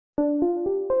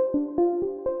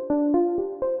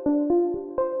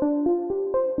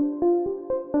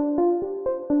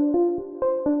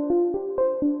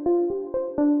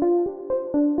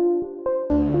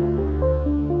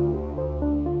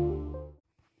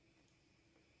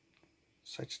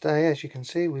So today, as you can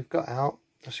see, we've got out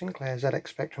the Sinclair ZX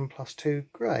Spectrum Plus 2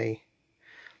 Grey.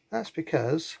 That's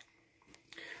because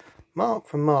Mark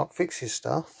from Mark Fixes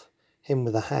Stuff, him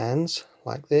with the hands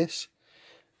like this,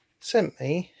 sent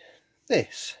me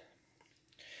this.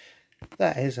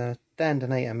 That is a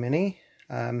Dandanator Mini.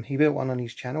 He built one on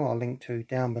his channel, I'll link to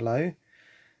down below.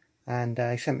 And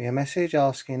he sent me a message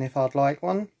asking if I'd like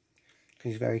one.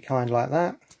 He's very kind like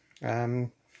that.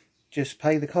 Just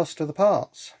pay the cost of the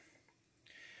parts.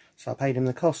 So I paid him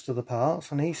the cost of the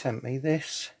parts and he sent me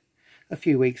this a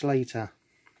few weeks later.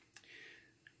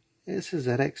 It's a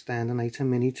ZX Dandanator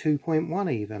Mini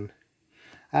 2.1 even.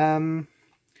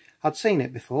 I'd seen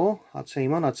it before, I'd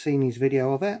seen his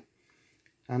video of it,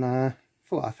 and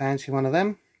thought I fancied one of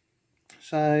them.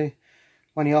 So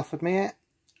when he offered me it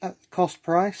at the cost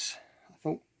price, I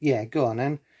thought, yeah, go on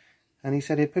then. And he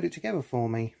said he'd put it together for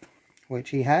me,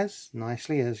 which he has,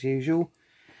 nicely as usual.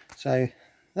 So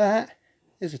that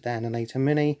is a Dandanator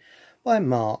Mini by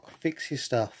Mark Fixes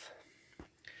Stuff.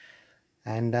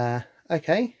 And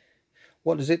okay,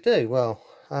 what does it do? Well,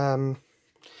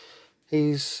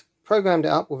 he's programmed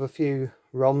it up with a few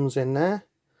ROMs in there.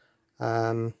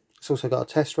 It's also got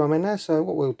a test ROM in there, so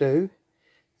what we'll do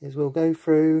is we'll go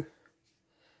through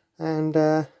and,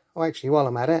 oh actually while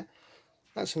I'm at it,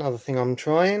 that's another thing I'm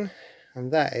trying,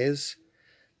 and that is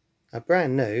a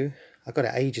brand new, I got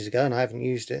it ages ago and I haven't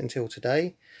used it until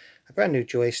today, a brand new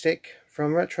joystick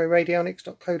from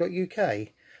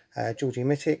retroradionics.co.uk. Georgie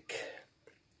Mittick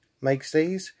makes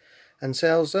these and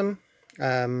sells them.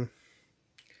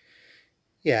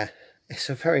 Yeah, it's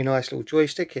a very nice little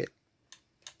joystick. It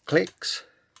clicks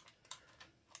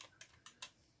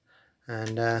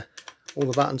and all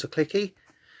the buttons are clicky.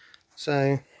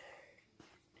 So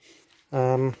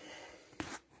I'm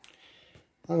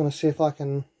going to see if I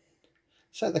can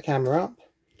set the camera up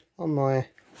on my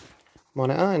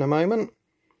monitor in a moment,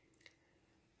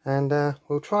 and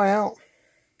we'll try out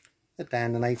the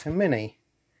Dandanator Mini.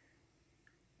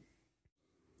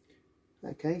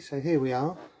 Okay, so here we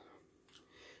are.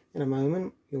 In a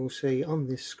moment you'll see on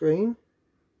this screen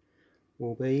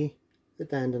will be the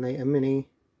Dandanator Mini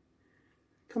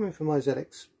coming from my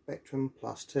ZX Spectrum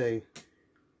Plus 2.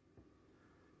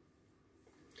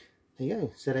 There you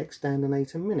go, ZX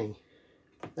Dandanator Mini.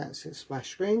 That's its splash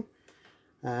screen.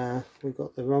 We've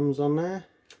got the ROMs on there.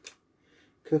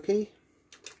 Cookie,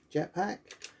 Jetpack,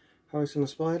 Horizon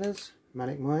of Spiders,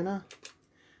 Manic Miner,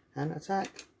 Ant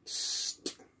Attack,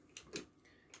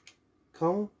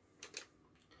 Kong,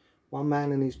 One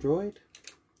Man and His Droid,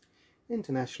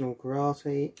 International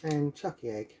Karate, and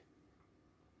Chucky Egg.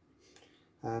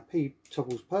 P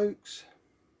Toggles Pokes.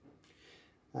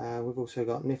 We've also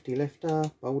got Nifty Lifter,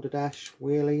 Boulder Dash,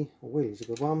 Wheelie, Wheelie's a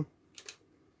good one,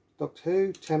 Doctor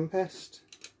Who, Tempest,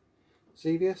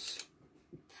 Xevious,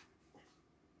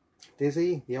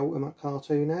 Dizzy, the ultimate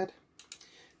cartoon ad,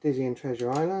 Dizzy and Treasure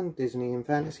Island, Disney and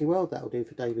Fantasy World, that'll do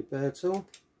for David Birdsall,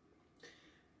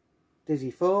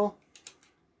 Dizzy 4,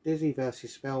 Dizzy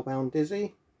versus Spellbound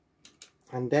Dizzy,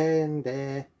 and then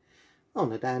there,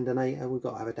 on the Dandanator, we've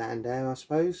got to have a Dan there, I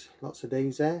suppose, lots of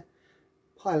D's there,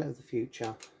 Pilot of the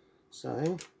Future.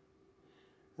 So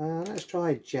let's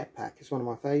try Jetpack, it's one of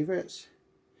my favourites.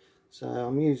 So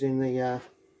I'm using the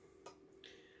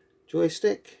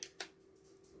joystick,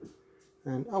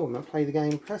 and oh, I'm going to play the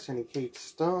game, press any key to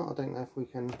start. I don't know if we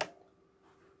can.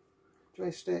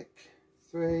 Joystick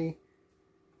 3,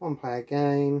 1 player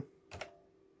game,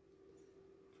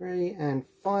 3 and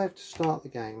 5 to start the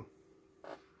game.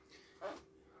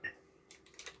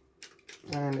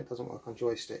 And it doesn't work on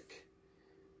joystick.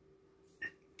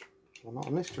 Well, not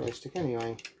on this joystick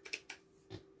anyway.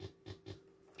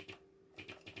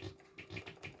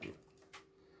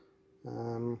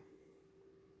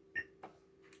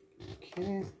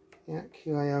 Q, yeah,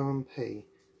 QAO and P.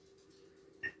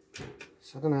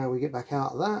 So I don't know how we get back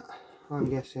out of that. I'm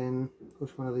guessing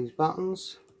push one of these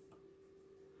buttons.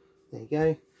 There you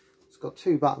go. It's got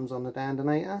 2 buttons on the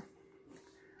Dandanator,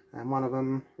 and one of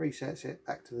them resets it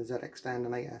back to the ZX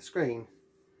Dandanator screen.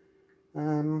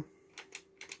 Don't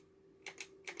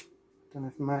know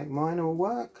if Manic Miner will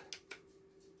work.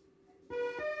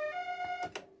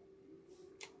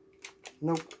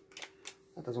 Nope,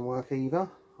 that doesn't work either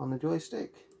on the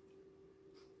joystick.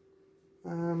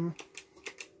 Horizon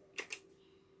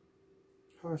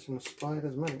of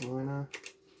Spiders, Manic Miner.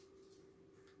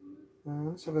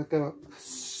 Let's have a go up.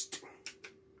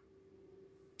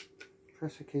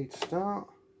 Press a key to start.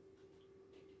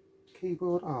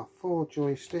 Keyboard, 4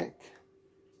 joystick,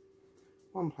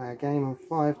 1 player game and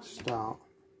 5 to start.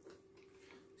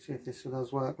 See if this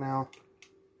does work now.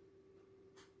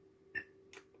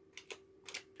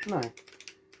 No,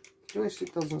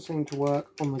 joystick doesn't seem to work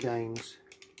on the games.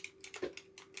 It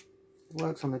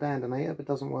works on the Dandanator but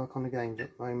doesn't work on the games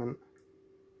at the moment.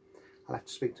 I'll have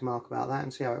to speak to Mark about that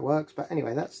and see how it works. But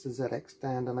anyway, that's the ZX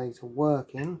Dandanator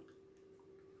working.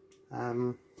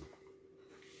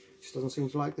 Just doesn't seem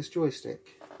to like this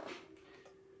joystick.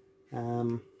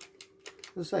 As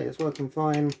I say, it's working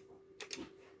fine.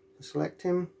 I select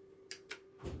him.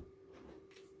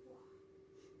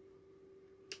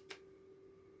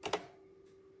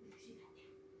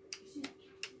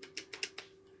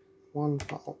 One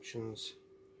for options.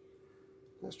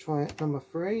 Let's try it, number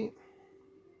 3.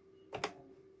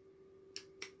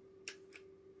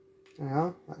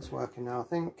 Yeah, that's working now, I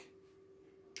think.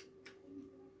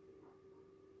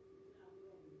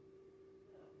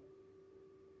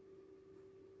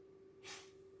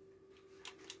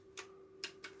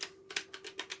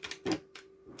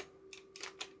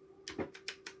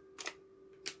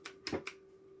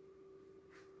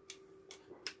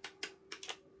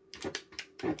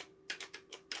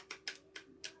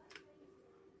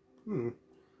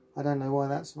 I don't know why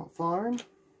that's not firing.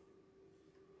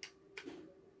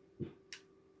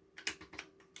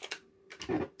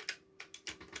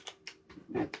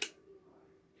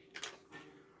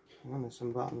 And there's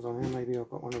some buttons on here, maybe I've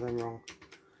got one of them wrong.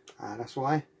 Ah, that's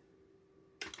why.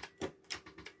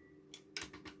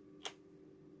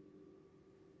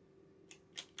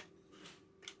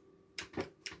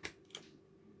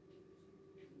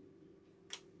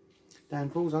 Dan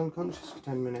falls unconscious for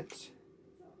 10 minutes.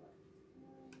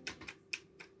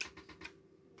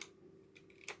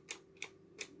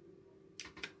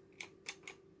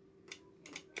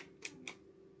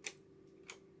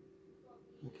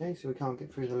 Okay, so we can't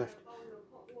get through the lift,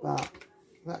 but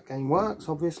that game works,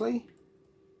 obviously.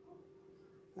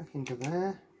 Back into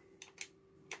there.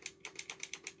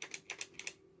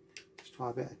 Let's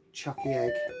try a bit of Chucky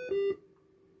Egg.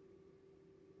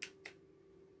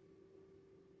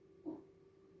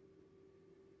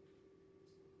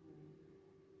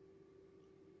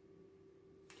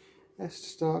 Let's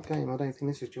start game. I don't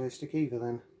think this is joystick either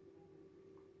then.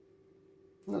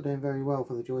 Not doing very well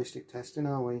for the joystick testing,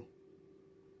 are we?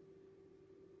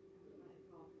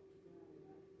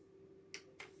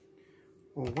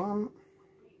 Or 1.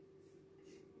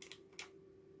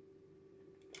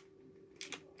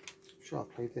 Sure, I'll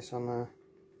play this on there.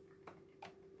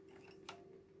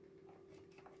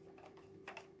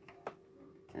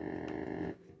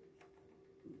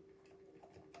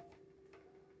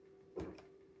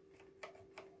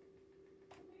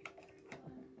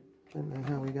 Don't know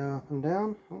how we go up and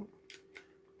down. Oh,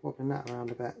 wobbling that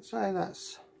around a bit. So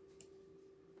that's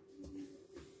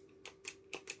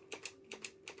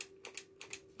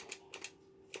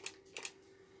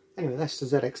anyway, that's the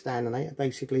ZX Dandanator.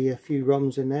 Basically a few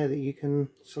ROMs in there that you can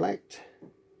select.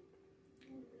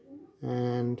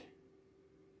 And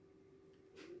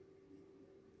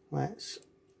let's,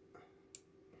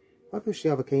 if I push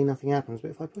the other key nothing happens,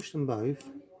 but if I push them both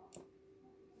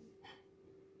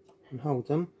and hold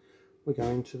them, we go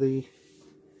into the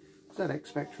ZX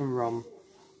Spectrum ROM.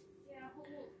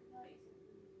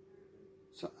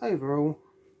 So overall,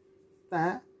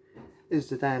 that is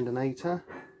the Dandanator,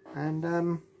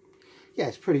 and yeah,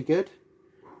 it's pretty good.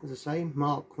 As I say,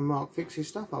 Mark from Mark Fixes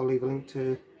Stuff, I'll leave a link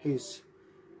to his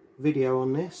video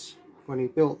on this when he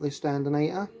built this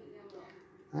Dandanator.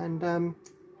 And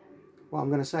what I'm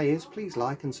going to say is please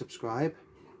like and subscribe,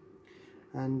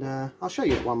 and I'll show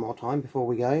you it one more time before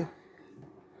we go,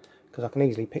 because I can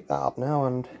easily pick that up now.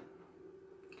 And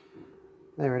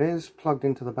there it is, plugged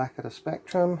into the back of the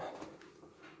Spectrum,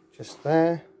 just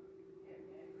there.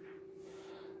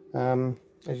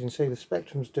 As you can see, the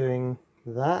Spectrum's doing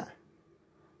that,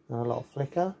 and a lot of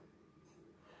flicker.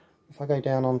 If I go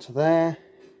down onto there,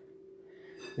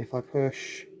 if I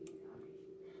push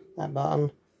that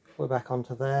button, we're back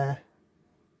onto there,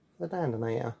 the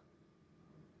Dandanator.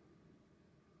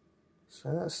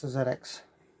 So that's the ZX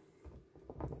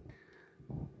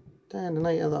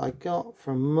Dandanator that I got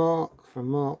from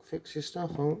Mark Fixes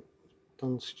Stuff. I've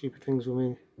done stupid things with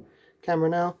my camera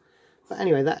now, but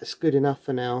anyway, that's good enough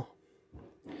for now.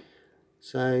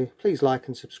 So please like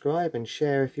and subscribe and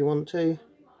share if you want to.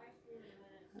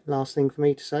 Last thing for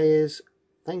me to say is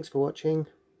thanks for watching.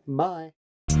 Bye.